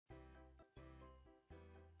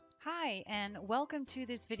Hi, and welcome to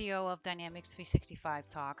this video of Dynamics 365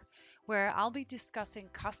 Talk, where I'll be discussing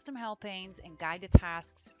custom help panes and guided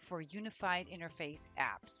tasks for unified interface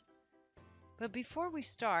apps. But before we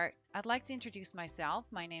start, I'd like to introduce myself.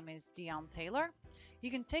 My name is Dion Taylor.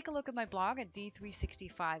 You can take a look at my blog at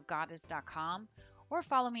d365goddess.com or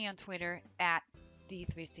follow me on Twitter at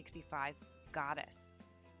d365goddess.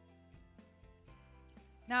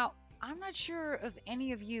 Now, I'm not sure if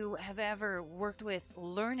any of you have ever worked with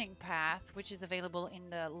Learning Path, which is available in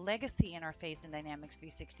the legacy interface in Dynamics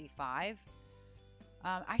 365.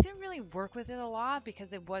 I didn't really work with it a lot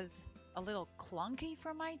because it was a little clunky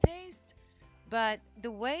for my taste. But the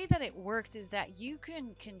way that it worked is that you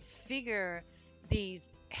can configure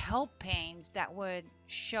these help panes that would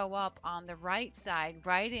show up on the right side,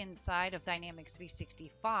 right inside of Dynamics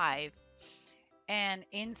 365. And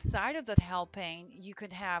inside of that help pane, you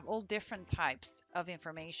could have all different types of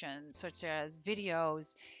information, such as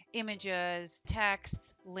videos, images,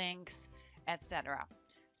 text, links, etc.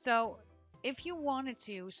 So if you wanted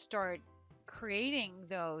to start creating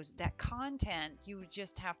that content, you would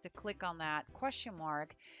just have to click on that question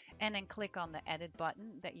mark and then click on the edit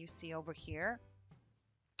button that you see over here.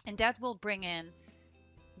 And that will bring in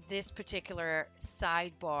this particular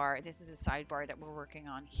sidebar. This is a sidebar that we're working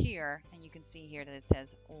on here, and you can see here that it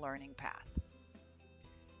says Learning Path.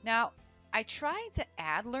 Now, I tried to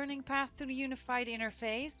add Learning Path to the unified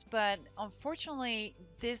interface, but unfortunately,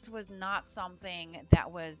 this was not something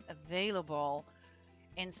that was available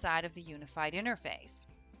inside of the unified interface.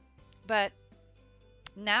 But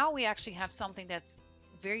now we actually have something that's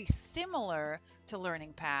very similar to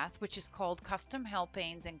Learning Path, which is called Custom Help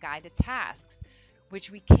Panes and Guided Tasks, which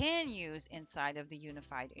we can use inside of the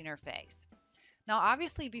unified interface. Now,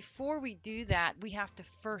 obviously, before we do that, we have to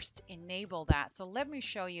first enable that. So let me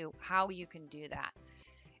show you how you can do that.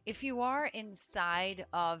 If you are inside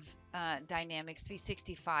of Dynamics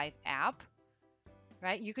 365 app,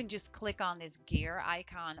 right, you can just click on this gear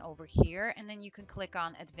icon over here, and then you can click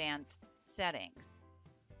on Advanced Settings.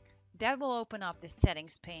 That will open up the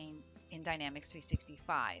settings pane in Dynamics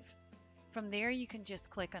 365. From there, you can just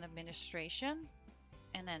click on Administration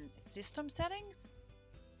and then System Settings.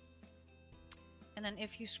 And then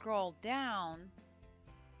if you scroll down,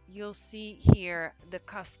 you'll see here the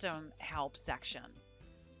Custom Help section.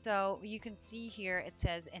 So you can see here it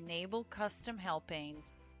says Enable Custom Help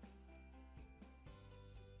Panes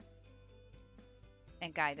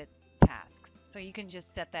and Guided Tasks. So you can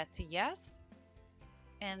just set that to yes,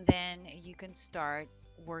 and then you can start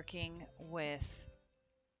working with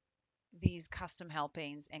these custom help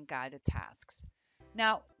panes and guided tasks.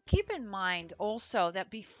 Now, keep in mind also that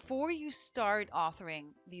before you start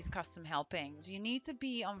authoring these custom help panes, you need to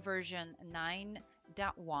be on version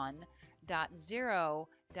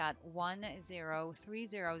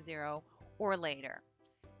 9.1.0.10300 or later.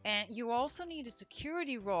 And you also need a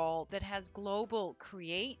security role that has global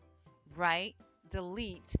create, write,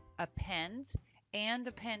 delete, append, and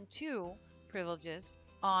append to privileges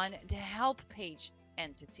on the help page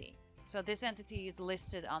entity. So this entity is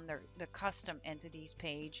listed on the custom entities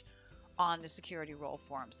page on the security role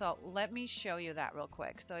form. So let me show you that real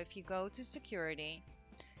quick. So if you go to security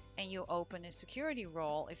and you open a security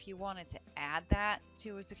role, if you wanted to add that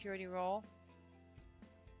to a security role,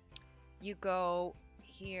 you go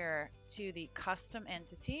here to the custom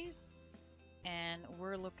entities, and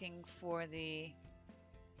we're looking for the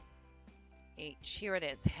H. Here it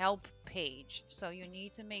is, help page. So you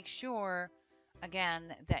need to make sure,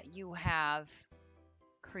 again, that you have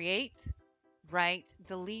create, write,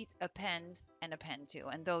 delete, append, and append to,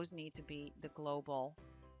 and those need to be the global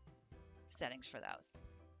settings for those.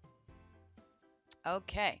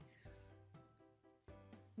 Okay.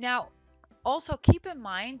 Now, also keep in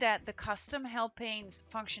mind that the custom help panes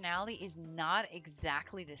functionality is not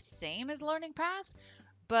exactly the same as Learning Path,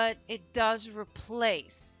 but it does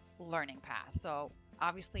replace Learning Path. So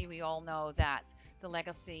obviously we all know that the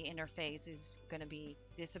legacy interface is going to be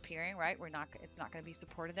disappearing, right? It's not going to be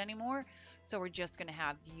supported anymore. So we're just going to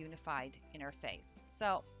have the unified interface.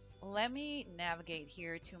 So let me navigate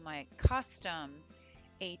here to my custom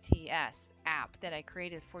ATS app that I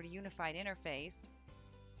created for the unified interface.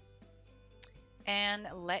 And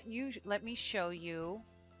let me show you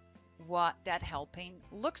what that help pane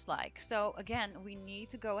looks like. So again, we need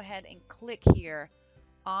to go ahead and click here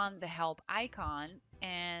on the help icon,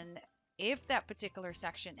 and if that particular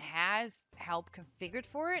section has help configured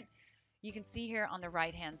for it, you can see here on the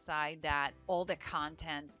right hand side that all the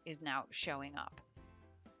content is now showing up,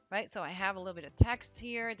 right? So I have a little bit of text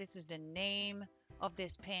here. This is the name of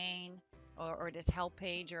this pane or this help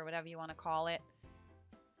page or whatever you want to call it.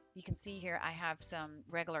 You can see here I have some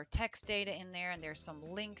regular text data in there, and there's some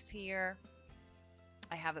links here.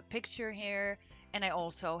 I have a picture here, and I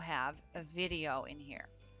also have a video in here.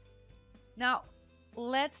 Now,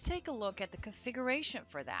 let's take a look at the configuration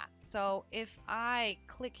for that. So if I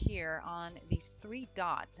click here on these three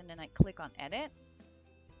dots and then I click on edit,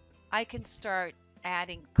 I can start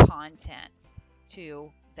adding content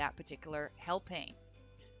to that particular help pane.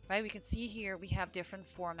 Right? We can see here we have different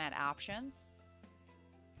format options.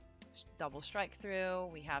 Double strike through,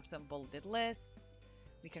 we have some bulleted lists,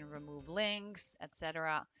 we can remove links,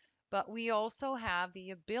 etc. But we also have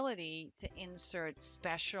the ability to insert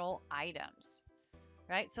special items,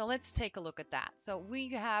 right? So let's take a look at that. So we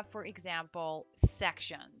have, for example,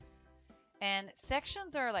 sections. And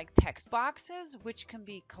sections are like text boxes, which can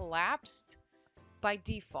be collapsed by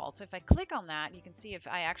default. So if I click on that, you can see if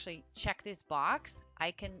I actually check this box,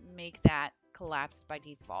 I can make that collapsed by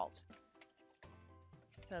default.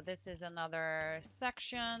 So this is another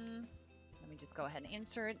section. Let me just go ahead and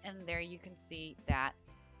insert, and there you can see that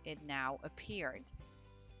it now appeared.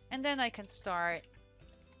 And then I can start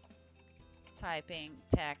typing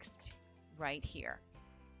text right here.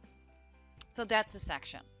 So that's a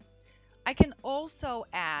section. I can also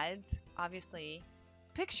add, obviously,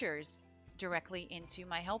 pictures directly into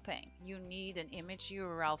my help pane. You need an image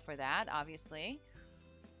URL for that, obviously.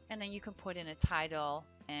 And then you can put in a title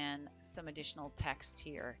and some additional text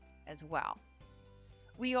here as well.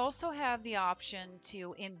 We also have the option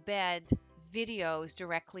to embed videos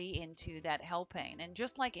directly into that help pane. And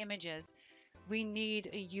just like images, we need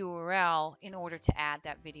a URL in order to add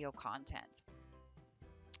that video content.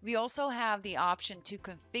 We also have the option to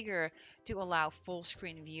configure to allow full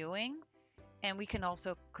screen viewing, and we can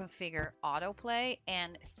also configure autoplay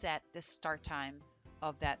and set the start time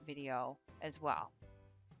of that video as well.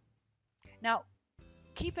 Now,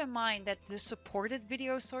 keep in mind that the supported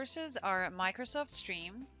video sources are Microsoft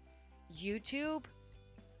Stream, YouTube,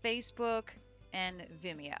 Facebook, and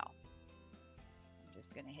Vimeo. I'm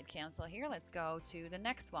just going to hit cancel here. Let's go to the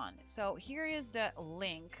next one. So here is the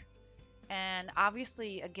link. And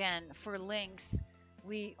obviously, again, for links,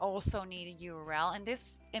 we also need a URL. And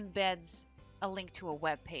this embeds a link to a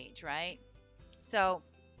web page, right? So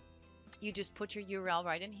you just put your URL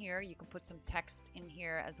right in here. You can put some text in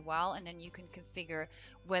here as well. And then you can configure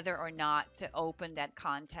whether or not to open that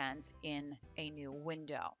content in a new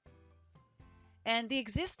window. And the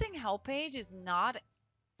existing help page is not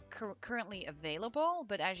currently available,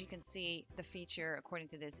 but as you can see, the feature, according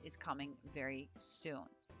to this, is coming very soon.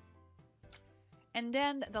 And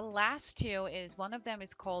then the last two is, one of them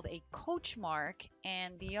is called a coach mark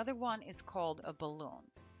and the other one is called a balloon.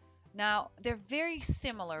 Now, they're very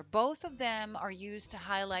similar. Both of them are used to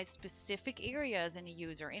highlight specific areas in the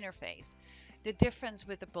user interface. The difference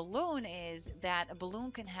with a balloon is that a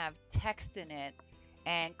balloon can have text in it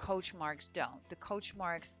and coach marks don't. The coach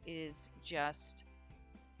marks is just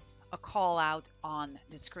a call out on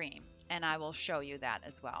the screen, and I will show you that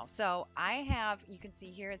as well. So I have, you can see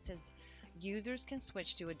here it says users can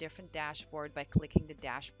switch to a different dashboard by clicking the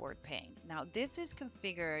dashboard pane. Now this is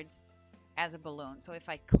configured as a balloon. So if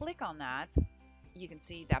I click on that, you can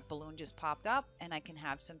see that balloon just popped up and I can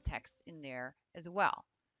have some text in there as well.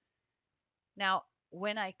 Now,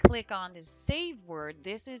 when I click on this save word,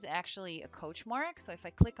 this is actually a coach mark. So if I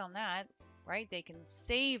click on that, right, they can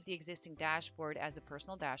save the existing dashboard as a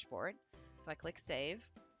personal dashboard. So I click save.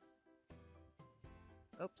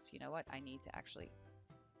 Oops, you know what? I need to actually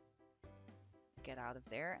get out of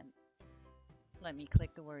there and let me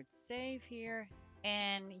click the word save here.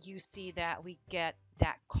 And you see that we get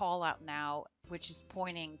that call out now, which is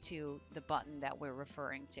pointing to the button that we're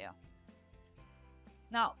referring to.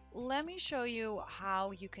 Now, let me show you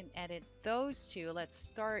how you can edit those two. Let's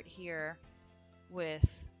start here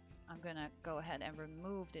with, I'm going to go ahead and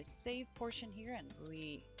remove this save portion here and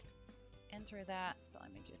re-enter that. So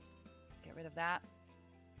let me just get rid of that.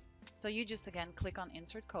 So you just, again, click on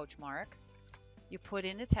insert coach mark. You put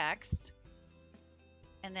in the text.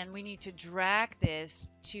 And then we need to drag this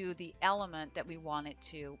to the element that we want it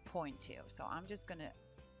to point to. So I'm just going to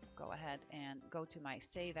go ahead and go to my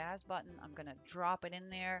Save As button. I'm going to drop it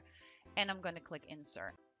in there, and I'm going to click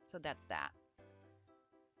Insert. So that's that.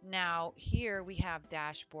 Now here we have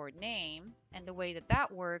dashboard name, and the way that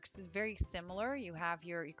that works is very similar. You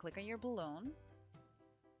click on your balloon,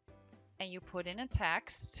 and you put in a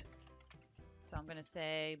text. So I'm going to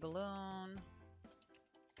say balloon,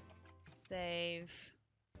 save.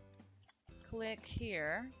 Click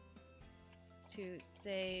here to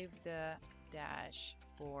save the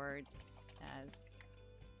dashboard as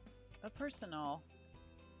a personal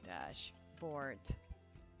dashboard.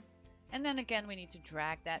 And then again, we need to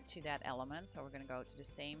drag that to that element. So we're going to go to the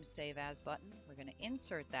same Save As button. We're going to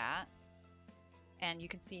insert that. And you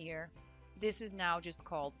can see here, this is now just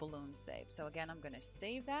called Balloon Save. So again, I'm going to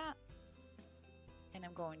save that. And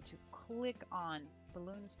I'm going to click on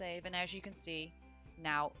Balloon Save. And as you can see,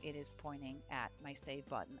 now it is pointing at my Save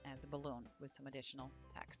button as a balloon with some additional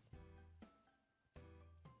text.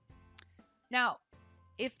 Now,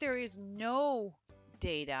 if there is no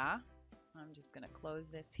data, I'm just going to close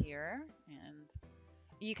this here, and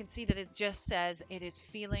you can see that it just says it is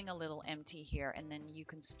feeling a little empty here, and then you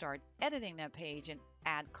can start editing that page and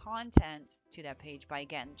add content to that page by,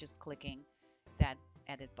 again, just clicking that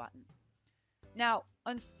edit button. Now,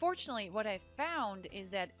 unfortunately, what I found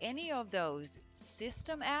is that any of those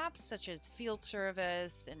system apps, such as Field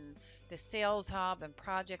Service and the Sales Hub and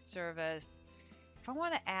Project Service, if I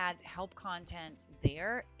want to add help content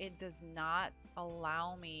there, it does not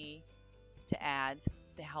allow me to add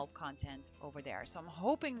the help content over there. So I'm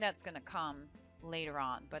hoping that's going to come later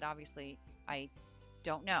on, but obviously I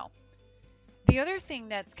don't know. The other thing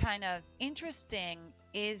that's kind of interesting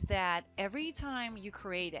is that every time you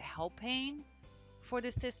create a help pane for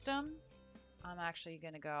the system, I'm actually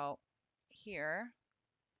going to go here,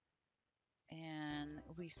 and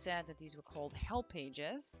we said that these were called help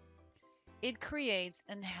pages. It creates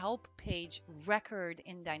an help page record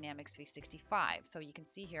in Dynamics 365. So you can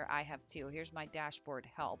see here, I have two. Here's my dashboard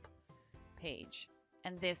help page.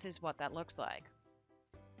 And this is what that looks like.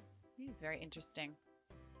 It's very interesting.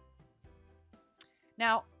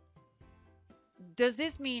 Now, does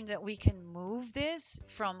this mean that we can move this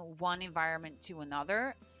from one environment to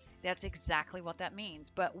another? That's exactly what that means.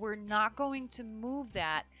 But we're not going to move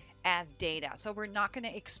that as data. So we're not going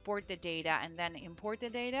to export the data and then import the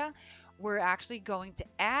data. We're actually going to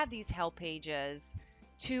add these help pages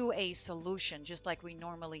to a solution, just like we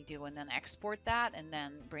normally do, and then export that and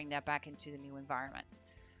then bring that back into the new environment.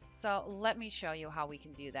 So let me show you how we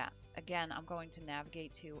can do that. Again, I'm going to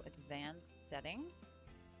navigate to Advanced Settings.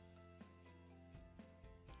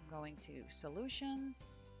 I'm going to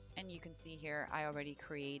Solutions, and you can see here I already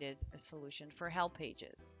created a solution for help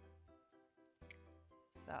pages.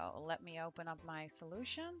 So let me open up my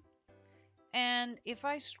solution. And if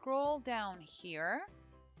I scroll down here,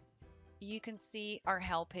 you can see our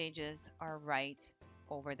help pages are right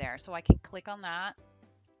over there. So I can click on that,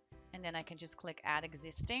 and then I can just click Add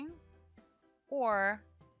Existing, or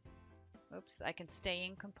oops, I can stay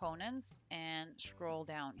in Components and scroll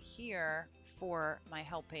down here for my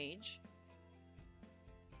help page,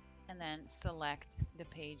 and then select the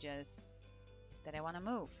pages that I want to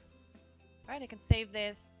move. All right, I can save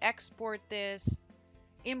this, export this,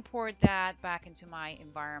 import that back into my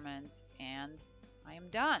environment, and I am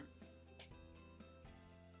done.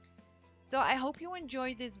 So I hope you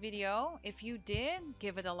enjoyed this video. If you did,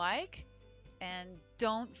 give it a like, and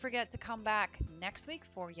don't forget to come back next week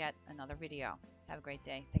for yet another video. Have a great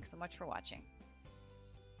day. Thanks so much for watching.